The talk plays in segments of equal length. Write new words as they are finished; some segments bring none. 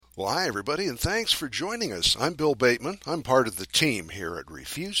Well, hi, everybody, and thanks for joining us. I'm Bill Bateman. I'm part of the team here at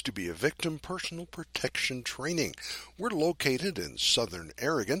Refuse to be a Victim Personal Protection Training. We're located in southern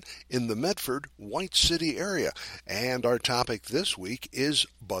Oregon in the Medford, White City area, and our topic this week is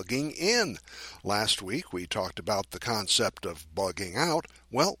bugging in. Last week, we talked about the concept of bugging out.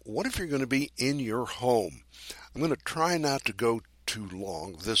 Well, what if you're going to be in your home? I'm going to try not to go too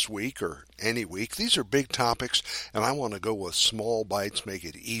long this week or any week. These are big topics, and I want to go with small bites, make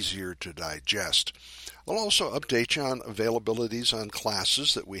it easier to digest. I'll also update you on availabilities on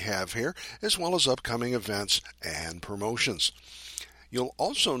classes that we have here, as well as upcoming events and promotions. You'll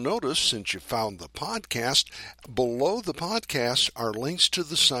also notice, since you found the podcast, below the podcast are links to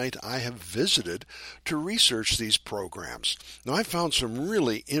the site I have visited to research these programs. Now, I found some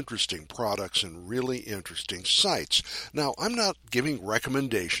really interesting products and really interesting sites. Now, I'm not giving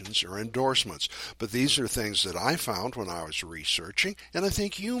recommendations or endorsements, but these are things that I found when I was researching, and I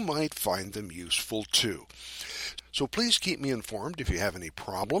think you might find them useful too. So please keep me informed if you have any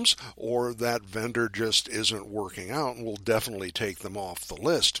problems or that vendor just isn't working out, and we'll definitely take them off the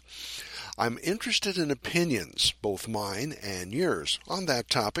list. I'm interested in opinions, both mine and yours. On that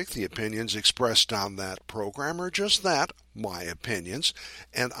topic, the opinions expressed on that program are just that, my opinions,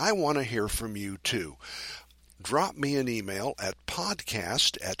 and I want to hear from you too. Drop me an email at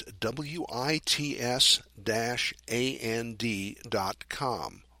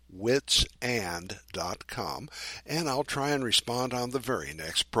podcast@wits-and.com. witsand.com, and I'll try and respond on the very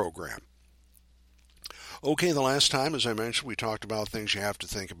next program. Okay, the last time, as I mentioned, we talked about things you have to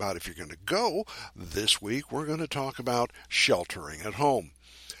think about if you're going to go. This week, we're going to talk about sheltering at home.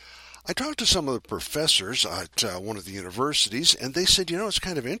 I talked to some of the professors at one of the universities, and they said, it's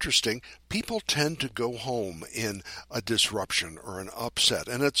kind of interesting. People tend to go home in a disruption or an upset,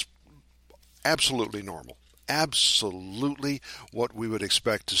 and it's absolutely normal. Absolutely what we would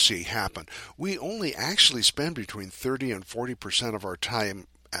expect to see happen. We only actually spend between 30 and 40% of our time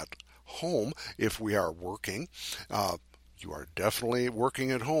at home if we are working. You are definitely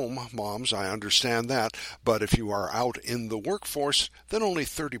working at home, moms, I understand that, but if you are out in the workforce, then only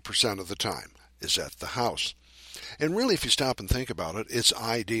 30% of the time is at the house. And really, if you stop and think about it, it's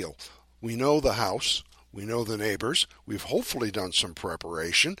ideal. We know the house. We know the neighbors. We've hopefully done some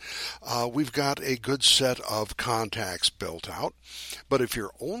preparation. We've got a good set of contacts built out. But if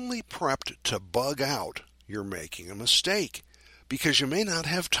you're only prepped to bug out, you're making a mistake because you may not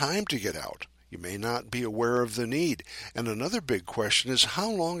have time to get out. You may not be aware of the need. And another big question is, how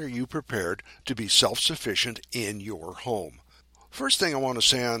long are you prepared to be self-sufficient in your home? First thing I want to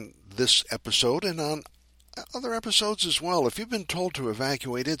say on this episode and on other episodes as well, if you've been told to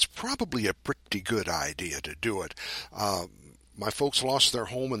evacuate, it's probably a pretty good idea to do it. My folks lost their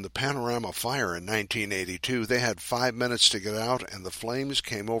home in the Panorama Fire in 1982. They had 5 minutes to get out, and the flames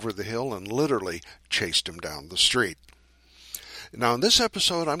came over the hill and literally chased them down the street. Now, in this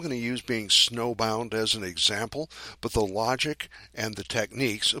episode, I'm going to use being snowbound as an example, but the logic and the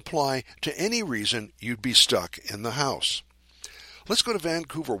techniques apply to any reason you'd be stuck in the house. Let's go to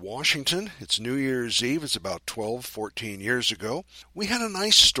Vancouver, Washington. It's New Year's Eve. It's about 14 years ago. We had an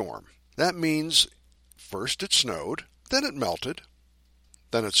ice storm. That means first it snowed, then it melted,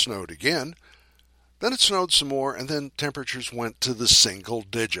 then it snowed again, then it snowed some more, and then temperatures went to the single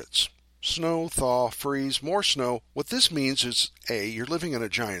digits. Snow, thaw, freeze, more snow. What this means is, A, you're living in a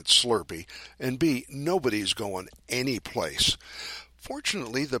giant Slurpee, and B, nobody's going anyplace.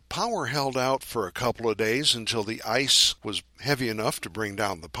 Fortunately, the power held out for a couple of days until the ice was heavy enough to bring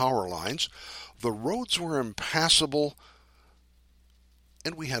down the power lines. The roads were impassable,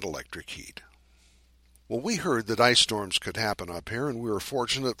 and we had electric heat. Well, we heard that ice storms could happen up here, and we were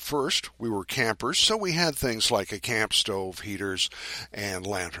fortunate. First, we were campers, so we had things like a camp stove, heaters, and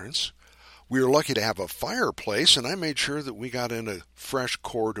lanterns. We were lucky to have a fireplace, and I made sure that we got in a fresh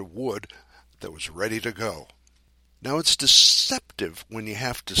cord of wood that was ready to go. Now, it's deceptive when you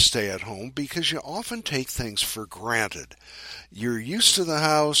have to stay at home because you often take things for granted. You're used to the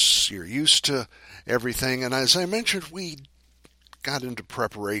house, you're used to everything, and as I mentioned, we got into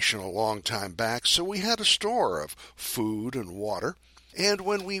preparation a long time back, so we had a store of food and water. And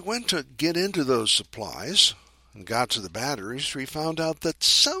when we went to get into those supplies and got to the batteries, we found out that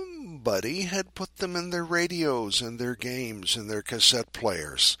somebody had put them in their radios and their games and their cassette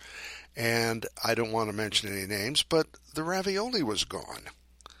players. And I don't want to mention any names, but the ravioli was gone.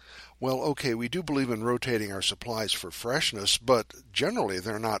 Well, okay, we do believe in rotating our supplies for freshness, but generally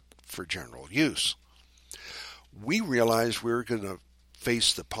they're not for general use. We realized we were going to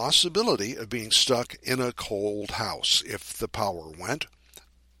face the possibility of being stuck in a cold house if the power went.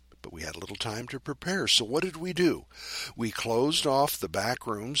 but we had little time to prepare. So what did we do? We closed off the back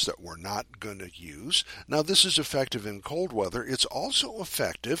rooms that we're not going to use. Now, this is effective in cold weather. It's also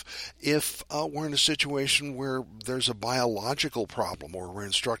effective if we're in a situation where there's a biological problem or we're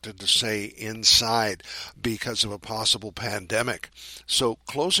instructed to stay inside because of a possible pandemic. So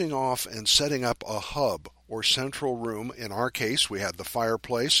closing off and setting up a hub or central room. In our case, we had the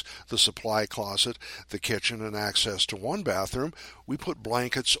fireplace, the supply closet, the kitchen, and access to one bathroom. We put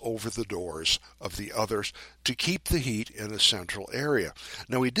blankets over the doors of the others to keep the heat in a central area.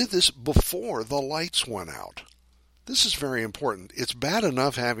 Now, we did this before the lights went out. This is very important. It's bad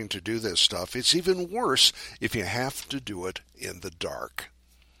enough having to do this stuff. It's even worse if you have to do it in the dark.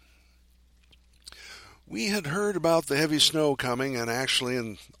 We had heard about the heavy snow coming, and actually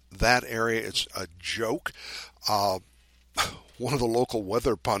in that area it's a joke. One of the local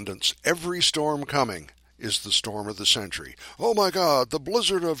weather pundits, every storm coming is the storm of the century. Oh my God, the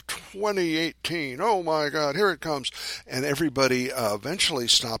blizzard of 2018. Oh my God, here it comes. And everybody eventually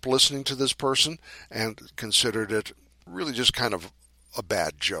stopped listening to this person and considered it really just kind of a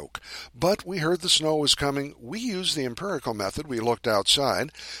bad joke. But we heard the snow was coming. We used the empirical method. We looked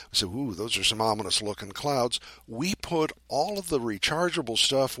outside. We said, ooh, those are some ominous looking clouds. We put all of the rechargeable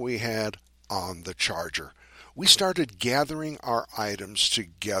stuff we had on the charger. We started gathering our items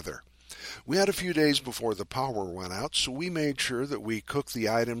together. We had a few days before the power went out, so we made sure that we cooked the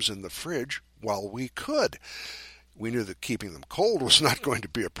items in the fridge while we could. We knew that keeping them cold was not going to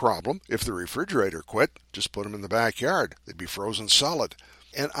be a problem. If the refrigerator quit, just put them in the backyard. They'd be frozen solid.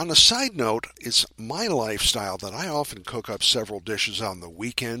 And on a side note, it's my lifestyle that I often cook up several dishes on the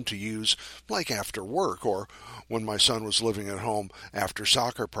weekend to use like after work or when my son was living at home after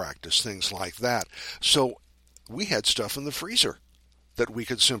soccer practice, things like that. So we had stuff in the freezer that we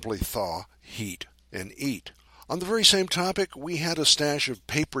could simply thaw, heat, and eat. On the very same topic, we had a stash of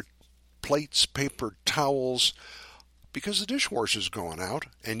paper plates, paper towels, because the dishwasher's going out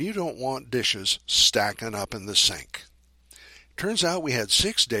and you don't want dishes stacking up in the sink. Turns out we had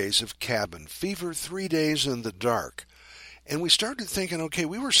 6 days of cabin fever, 3 days in the dark. And we started thinking, okay,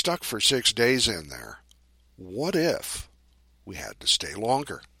 we were stuck for 6 days in there. What if we had to stay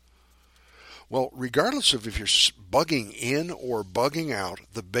longer? Well, regardless of if you're bugging in or bugging out,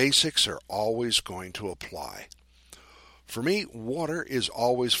 the basics are always going to apply. For me, water is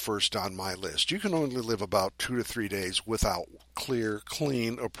always first on my list. You can only live about 2 to 3 days without clear,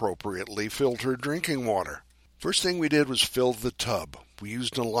 clean, appropriately filtered drinking water. First thing we did was fill the tub. We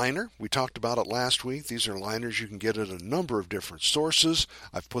used a liner. We talked about it last week. These are liners you can get at a number of different sources.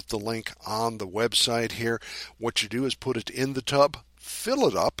 I've put the link on the website here. What you do is put it in the tub, fill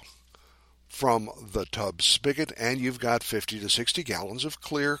it up from the tub spigot, and you've got 50 to 60 gallons of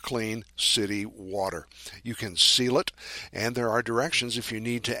clear, clean city water. You can seal it, and there are directions if you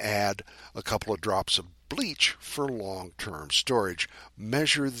need to add a couple of drops of bleach for long-term storage.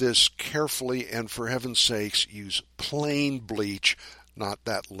 Measure this carefully, and for heaven's sakes, use plain bleach, not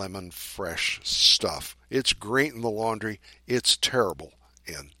that lemon fresh stuff. It's great in the laundry. It's terrible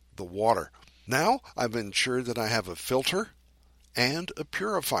in the water. Now, I've ensured that I have a filter and a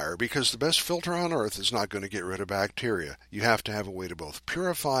purifier, because the best filter on earth is not going to get rid of bacteria. You have to have a way to both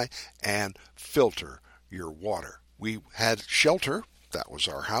purify and filter your water. We had shelter. That was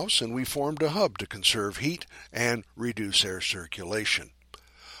our house, and we formed a hub to conserve heat and reduce air circulation.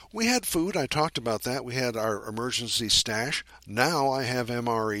 We had food. I talked about that. We had our emergency stash. Now I have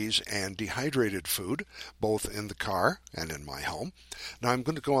MREs and dehydrated food, both in the car and in my home. Now I'm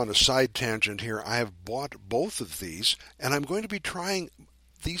going to go on a side tangent here. I have bought both of these, and I'm going to be trying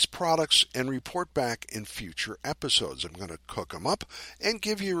these products and report back in future episodes. I'm going to cook them up and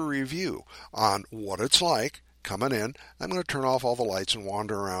give you a review on what it's like coming in. I'm going to turn off all the lights and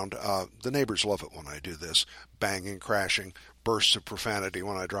wander around. The neighbors love it when I do this. Banging, crashing, bursts of profanity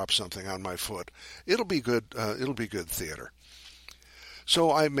when I drop something on my foot. It'll be good. It'll be good theater.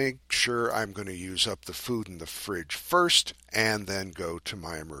 So I make sure I'm going to use up the food in the fridge first and then go to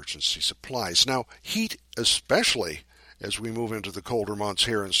my emergency supplies. Now, heat, especially as we move into the colder months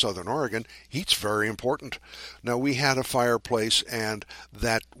here in Southern Oregon, heat's very important. Now, we had a fireplace, and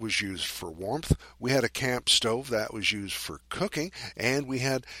that was used for warmth. We had a camp stove that was used for cooking, and we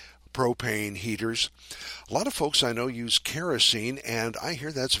had propane heaters. A lot of folks I know use kerosene, and I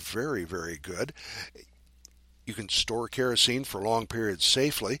hear that's very, very good. You can store kerosene for long periods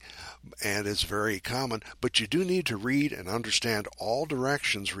safely, and it's very common, but you do need to read and understand all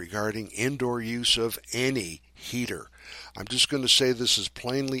directions regarding indoor use of any heater. I'm just going to say this as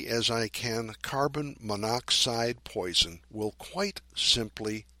plainly as I can. Carbon monoxide poison will quite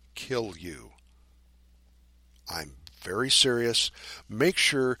simply kill you. I'm very serious. Make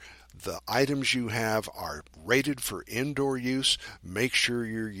sure the items you have are rated for indoor use. Make sure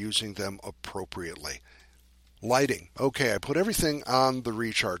you're using them appropriately. Lighting. Okay, I put everything on the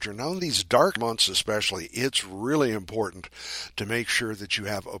recharger. Now in these dark months especially, it's really important to make sure that you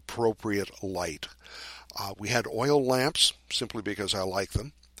have appropriate light. We had oil lamps, simply because I like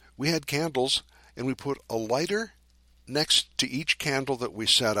them. We had candles, and we put a lighter next to each candle that we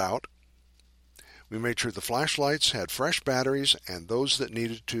set out. We made sure the flashlights had fresh batteries, and those that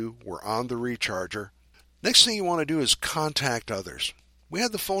needed to were on the recharger. Next thing you want to do is contact others. We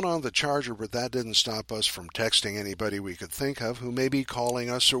had the phone on the charger, but that didn't stop us from texting anybody we could think of who may be calling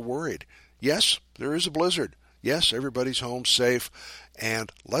us or worried. Yes, there is a blizzard. Yes, everybody's home safe. And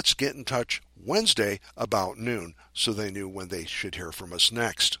let's get in touch Wednesday about noon so they knew when they should hear from us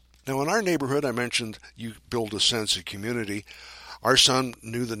next. Now, in our neighborhood, I mentioned you build a sense of community. Our son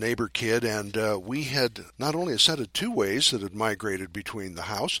knew the neighbor kid, and we had not only a set of two-ways that had migrated between the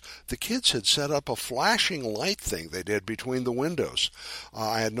house, the kids had set up a flashing light thing they did between the windows.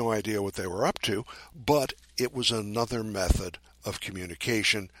 I had no idea what they were up to, but it was another method of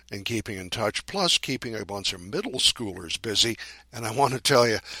communication and keeping in touch, plus keeping a bunch of middle schoolers busy. And I want to tell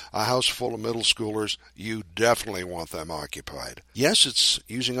you, a house full of middle schoolers, you definitely want them occupied. Yes, it's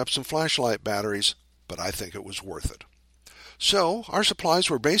using up some flashlight batteries, but I think it was worth it. So our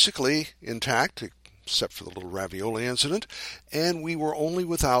supplies were basically intact, except for the little ravioli incident, and we were only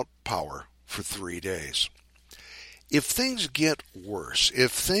without power for 3 days. If things get worse,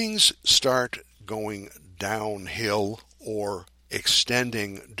 if things start going downhill or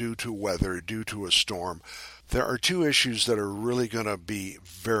extending due to weather, due to a storm, there are two issues that are really going to be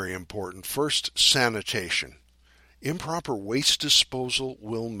very important. First, sanitation. Improper waste disposal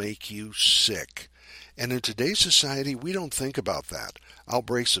will make you sick. And in today's society, we don't think about that.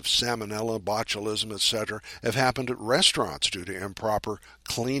 Outbreaks of salmonella, botulism, etc. have happened at restaurants due to improper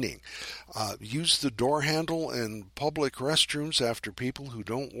cleaning. Use the door handle in public restrooms after people who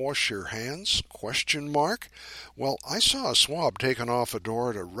don't wash your hands? ? Well, I saw a swab taken off a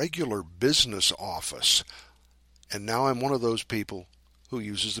door at a regular business office. And now I'm one of those people who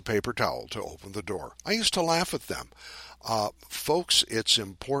uses the paper towel to open the door. I used to laugh at them. Folks, it's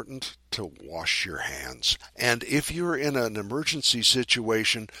important to wash your hands. And if you're in an emergency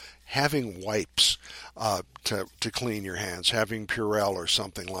situation, having wipes to clean your hands, having Purell or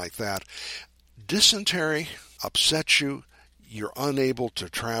something like that. Dysentery upsets you. You're unable to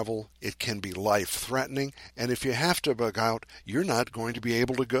travel. It can be life-threatening. And if you have to bug out, you're not going to be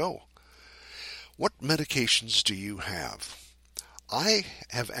able to go. What medications do you have? I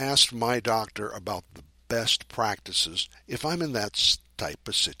have asked my doctor about the best practices if I'm in that type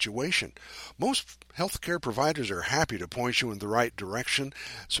of situation. Most healthcare providers are happy to point you in the right direction,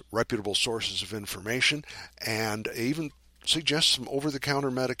 reputable sources of information, and even suggest some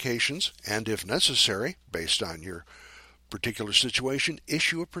over-the-counter medications, and if necessary, based on your particular situation,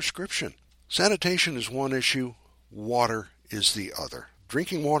 issue a prescription. Sanitation is one issue, water is the other.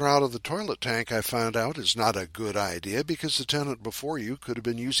 Drinking water out of the toilet tank, I found out, is not a good idea because the tenant before you could have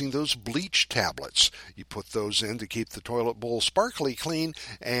been using those bleach tablets. You put those in to keep the toilet bowl sparkly clean,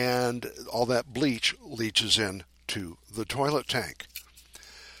 and all that bleach leaches into the toilet tank.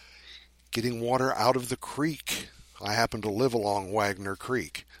 Getting water out of the creek. I happen to live along Wagner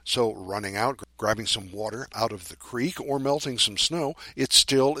Creek, so running out, grabbing some water out of the creek or melting some snow, it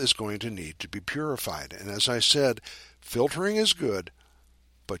still is going to need to be purified. And as I said, filtering is good,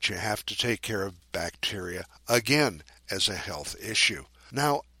 but you have to take care of bacteria, again, as a health issue.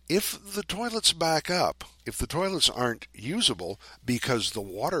 Now, if the toilets back up, if the toilets aren't usable because the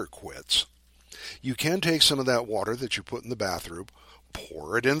water quits, you can take some of that water that you put in the bathroom,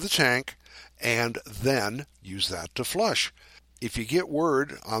 pour it in the tank, and then use that to flush. If you get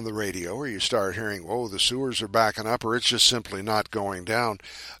word on the radio or you start hearing, oh, the sewers are backing up or it's just simply not going down,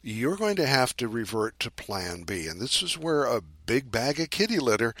 you're going to have to revert to Plan B. And this is where a big bag of kitty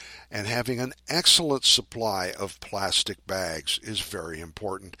litter and having an excellent supply of plastic bags is very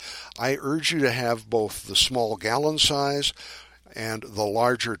important. I urge you to have both the small gallon size and the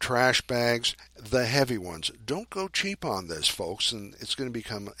larger trash bags, the heavy ones. Don't go cheap on this, folks, and it's going to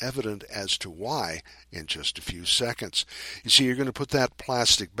become evident as to why in just a few seconds. You see, you're going to put that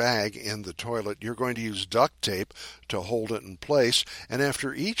plastic bag in the toilet. You're going to use duct tape to hold it in place, and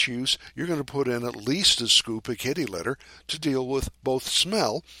after each use, you're going to put in at least a scoop of kitty litter to deal with both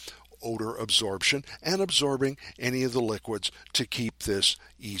smell, odor absorption, and absorbing any of the liquids to keep this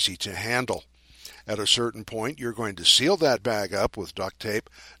easy to handle. At a certain point, you're going to seal that bag up with duct tape,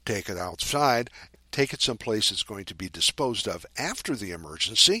 take it outside, take it someplace it's going to be disposed of after the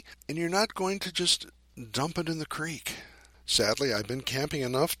emergency, and you're not going to just dump it in the creek. Sadly, I've been camping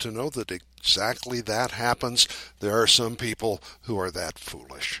enough to know that exactly that happens. There are some people who are that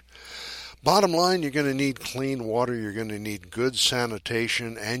foolish. Bottom line, you're going to need clean water, you're going to need good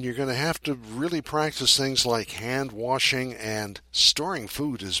sanitation, and you're going to have to really practice things like hand washing and storing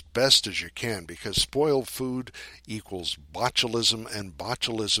food as best as you can, because spoiled food equals botulism, and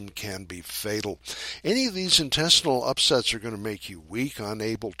botulism can be fatal. Any of these intestinal upsets are going to make you weak,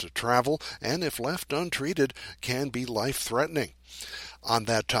 unable to travel, and if left untreated, can be life-threatening. On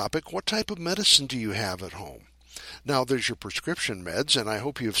that topic, what type of medicine do you have at home? Now, there's your prescription meds, and I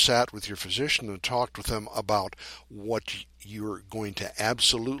hope you've sat with your physician and talked with them about what you're going to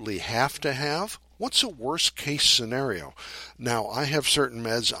absolutely have to have. What's a worst-case scenario? Now, I have certain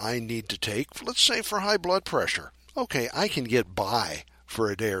meds I need to take, let's say for high blood pressure. Okay, I can get by for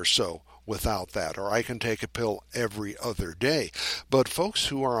a day or so without that, or I can take a pill every other day. But folks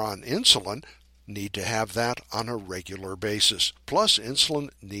who are on insulin need to have that on a regular basis. Plus, insulin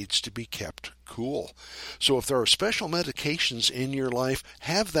needs to be kept cool. So if there are special medications in your life,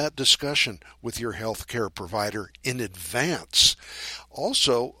 have that discussion with your healthcare provider in advance.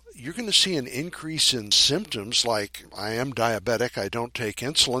 Also, you're going to see an increase in symptoms like, I am diabetic, I don't take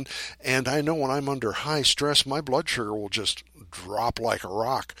insulin, and I know when I'm under high stress, my blood sugar will just drop like a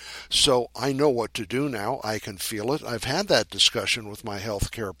rock. So I know what to do now. I can feel it. I've had that discussion with my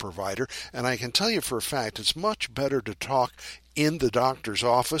healthcare provider, and I can tell you for a fact it's much better to talk in the doctor's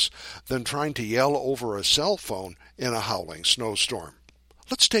office than trying to yell over a cell phone in a howling snowstorm.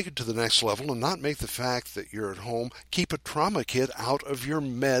 Let's take it to the next level and not make the fact that you're at home keep a trauma kit out of your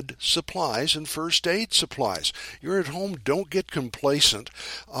med supplies and first aid supplies. You're at home, don't get complacent.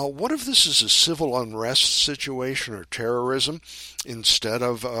 What if this is a civil unrest situation or terrorism instead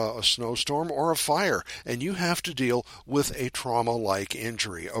of a snowstorm or a fire, and you have to deal with a trauma-like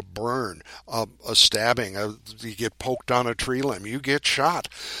injury, a burn, a stabbing, you get poked on a tree limb, you get shot?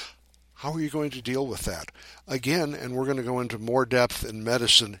 How are you going to deal with that? Again, and we're going to go into more depth in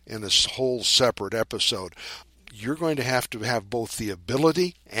medicine in a whole separate episode, you're going to have both the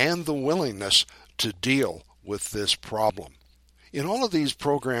ability and the willingness to deal with this problem. In all of these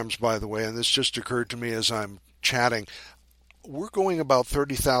programs, by the way, and this just occurred to me as I'm chatting, we're going about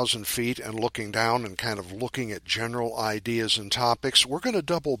 30,000 feet and looking down and kind of looking at general ideas and topics. We're going to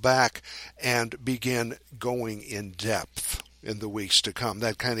double back and begin going in depth in the weeks to come.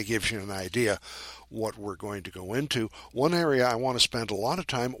 That kind of gives you an idea what we're going to go into. One area I want to spend a lot of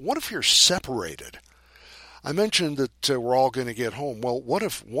time, what if you're separated? I mentioned that we're all going to get home. Well, what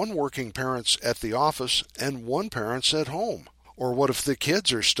if one working parent's at the office and one parent's at home? Or what if the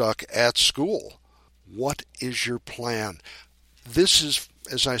kids are stuck at school? What is your plan? This is,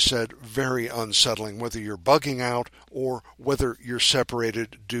 as I said, very unsettling, whether you're bugging out or whether you're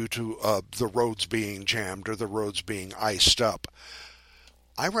separated due to the roads being jammed or the roads being iced up.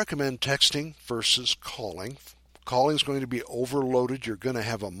 I recommend texting versus calling. Calling is going to be overloaded. You're going to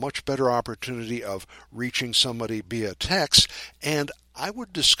have a much better opportunity of reaching somebody via text, and I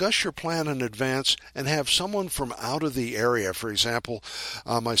would discuss your plan in advance and have someone from out of the area. For example,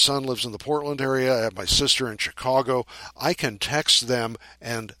 my son lives in the Portland area. I have my sister in Chicago. I can text them,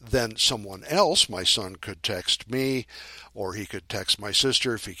 and then someone else, my son, could text me, or he could text my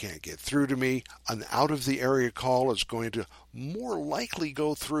sister if he can't get through to me. An out-of-the-area call is going to more likely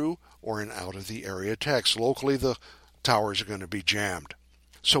go through, or an out-of-the-area text. Locally, the towers are going to be jammed.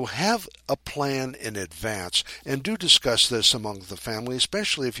 So have a plan in advance, and do discuss this among the family,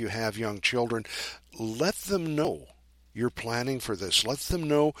 especially if you have young children. Let them know you're planning for this. Let them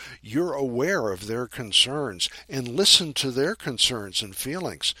know you're aware of their concerns, and listen to their concerns and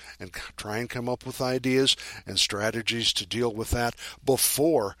feelings, and try and come up with ideas and strategies to deal with that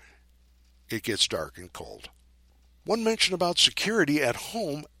before it gets dark and cold. One mention about security at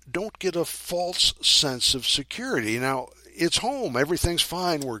home, don't get a false sense of security. Now, it's home. Everything's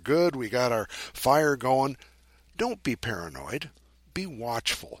fine. We're good. We got our fire going. Don't be paranoid. Be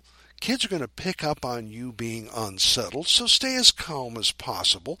watchful. Kids are going to pick up on you being unsettled, so stay as calm as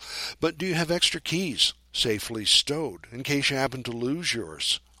possible. But do you have extra keys safely stowed in case you happen to lose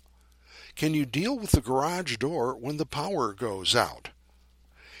yours? Can you deal with the garage door when the power goes out?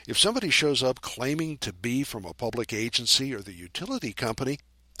 If somebody shows up claiming to be from a public agency or the utility company,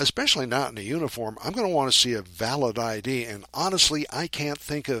 especially not in a uniform, I'm going to want to see a valid ID, and honestly, I can't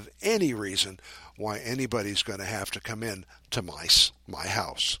think of any reason why anybody's going to have to come in to my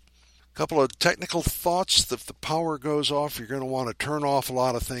house. A couple of technical thoughts. If the power goes off, you're going to want to turn off a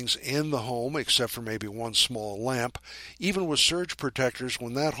lot of things in the home, except for maybe one small lamp. Even with surge protectors,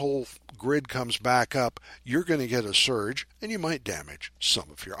 when that whole grid comes back up, you're going to get a surge, and you might damage some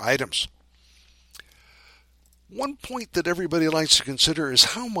of your items. One point that everybody likes to consider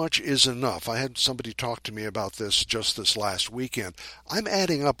is how much is enough. I had somebody talk to me about this just this last weekend. I'm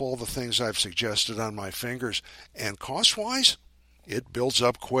adding up all the things I've suggested on my fingers, and cost-wise, it builds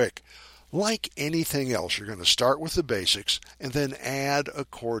up quick. Like anything else, you're going to start with the basics and then add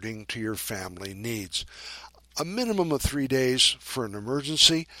according to your family needs. A minimum of 3 days for an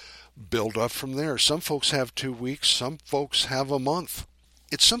emergency, build up from there. Some folks have 2 weeks, some folks have a month.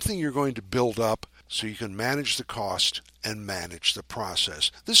 It's something you're going to build up so you can manage the cost and manage the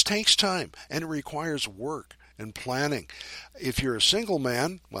process. This takes time and it requires work and planning. If you're a single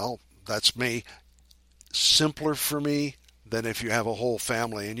man, well, that's me. Simpler for me than if you have a whole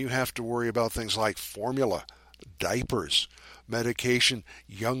family and you have to worry about things like formula, diapers, medication,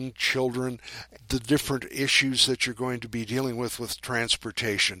 young children, the different issues that you're going to be dealing with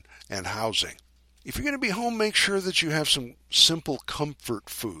transportation and housing. If you're going to be home, make sure that you have some simple comfort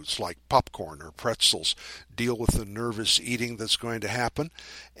foods like popcorn or pretzels. Deal with the nervous eating that's going to happen.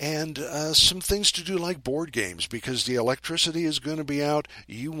 And some things to do like board games, because the electricity is going to be out.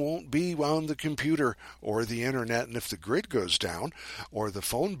 You won't be on the computer or the internet. And if the grid goes down or the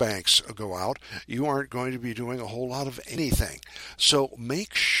phone banks go out, you aren't going to be doing a whole lot of anything. So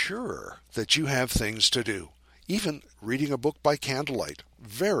make sure that you have things to do. Even reading a book by candlelight.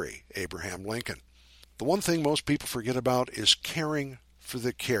 Very Abraham Lincoln. The one thing most people forget about is caring for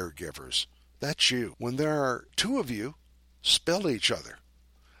the caregivers. That's you. When there are 2 of you, spell each other.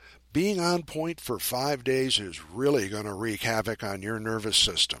 Being on point for 5 days is really going to wreak havoc on your nervous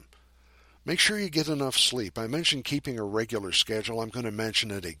system. Make sure you get enough sleep. I mentioned keeping a regular schedule. I'm going to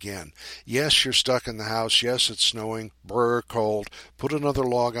mention it again. Yes, you're stuck in the house. Yes, it's snowing. Brr, cold. Put another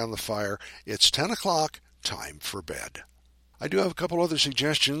log on the fire. It's 10 o'clock. Time for bed. I do have a couple other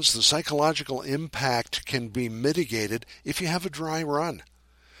suggestions. The psychological impact can be mitigated if you have a dry run.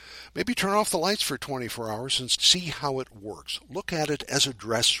 Maybe turn off the lights for 24 hours and see how it works. Look at it as a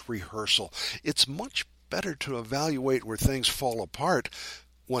dress rehearsal. It's much better to evaluate where things fall apart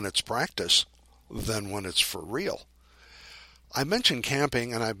when it's practice than when it's for real. I mentioned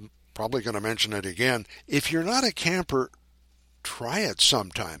camping, and I'm probably going to mention it again. If you're not a camper, try it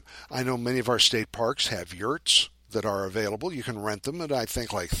sometime. I know many of our state parks have yurts that are available. You can rent them at, I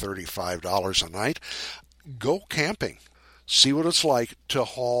think, like $35 a night. Go camping. See what it's like to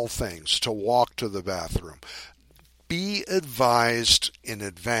haul things, to walk to the bathroom. Be advised in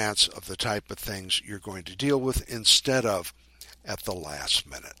advance of the type of things you're going to deal with instead of at the last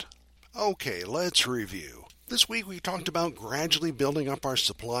minute. Okay, let's review. This week we talked about gradually building up our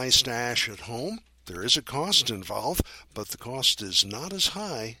supply stash at home. There is a cost involved, but the cost is not as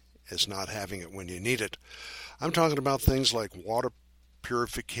high as not having it when you need it. I'm talking about things like water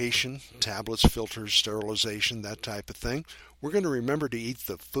purification, tablets, filters, sterilization, that type of thing. We're going to remember to eat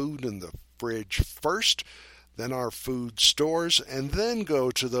the food in the fridge first, then our food stores, and then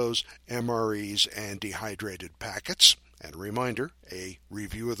go to those MREs and dehydrated packets. And a reminder, a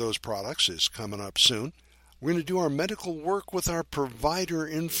review of those products is coming up soon. We're going to do our medical work with our provider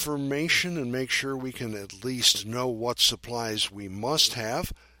information and make sure we can at least know what supplies we must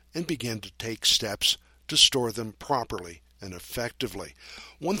have and begin to take steps to store them properly and effectively.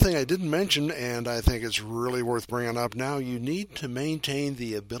 One thing I didn't mention, and I think it's really worth bringing up now, you need to maintain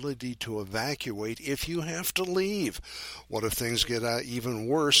the ability to evacuate if you have to leave. What if things get even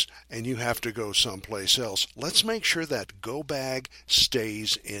worse and you have to go someplace else? Let's make sure that go bag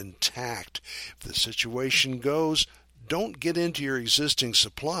stays intact. If the situation goes, don't get into your existing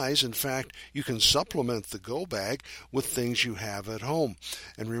supplies. In fact, you can supplement the go bag with things you have at home.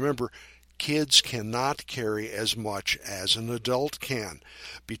 And remember, kids cannot carry as much as an adult can,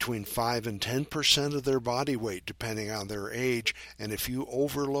 between 5 and 10% of their body weight, depending on their age. And if you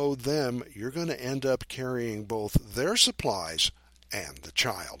overload them, you're going to end up carrying both their supplies and the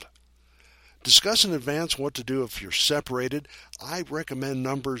child. Discuss in advance what to do if you're separated. I recommend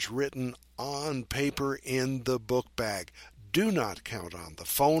numbers written on paper in the book bag. Do not count on the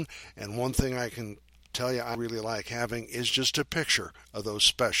phone. And one thing I can tell you I really like having is just a picture of those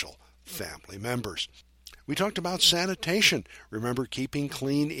special family members. We talked about sanitation. Remember, keeping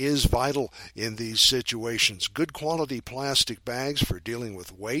clean is vital in these situations. Good quality plastic bags for dealing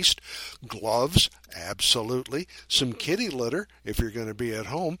with waste. Gloves, absolutely. Some kitty litter if you're going to be at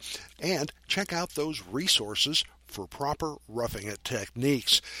home. And check out those resources for proper roughing it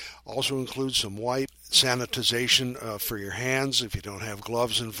techniques. Also include some wipe sanitization for your hands if you don't have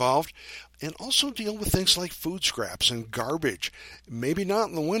gloves involved. And also deal with things like food scraps and garbage. Maybe not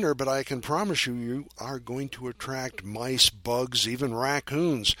in the winter, but I can promise you, you are going to attract mice, bugs, even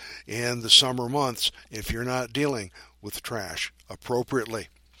raccoons in the summer months if you're not dealing with trash appropriately.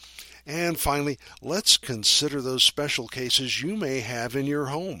 And finally, let's consider those special cases you may have in your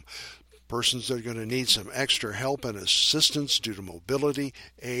home. Persons that are going to need some extra help and assistance due to mobility,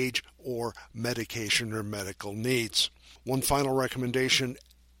 age, or medication or medical needs. One final recommendation.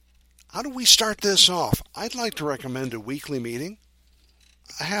 How do we start this off? I'd like to recommend a weekly meeting,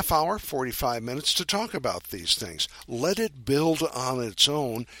 a half hour, 45 minutes to talk about these things. Let it build on its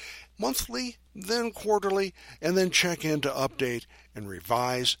own, monthly, then quarterly, and then check in to update and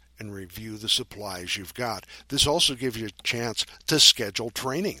revise and review the supplies you've got. This also gives you a chance to schedule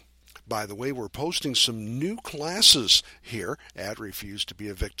training. By the way, we're posting some new classes here at Refuse to be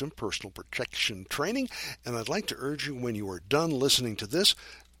a Victim Personal Protection Training, and I'd like to urge you, when you are done listening to this,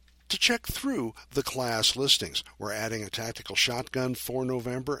 to check through the class listings. We're adding a tactical shotgun for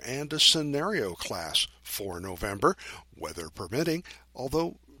November and a scenario class for November, weather permitting,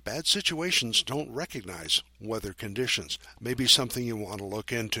 although bad situations don't recognize weather conditions. Maybe something you want to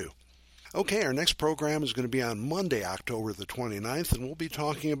look into. Okay, our next program is going to be on Monday, October the 29th, and we'll be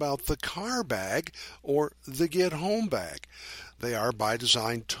talking about the car bag or the get home bag. They are, by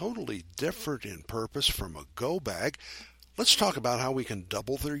design, totally different in purpose from a go bag. Let's talk about how we can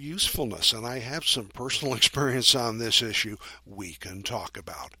double their usefulness, and I have some personal experience on this issue we can talk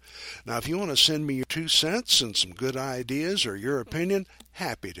about. Now, if you want to send me your 2 cents and some good ideas or your opinion,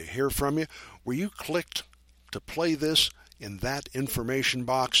 happy to hear from you. Where you clicked to play this, in that information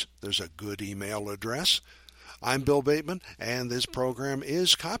box, there's a good email address. I'm Bill Bateman, and this program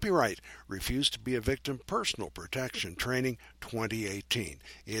is copyright Refuse to be a Victim Personal Protection Training 2018.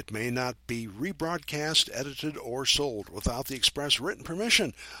 It may not be rebroadcast, edited, or sold without the express written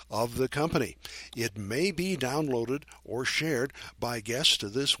permission of the company. It may be downloaded or shared by guests to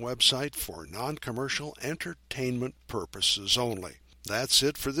this website for non-commercial entertainment purposes only. That's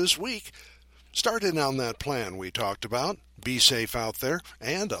it for this week. Start in on that plan we talked about. Be safe out there,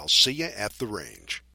 and I'll see you at the range.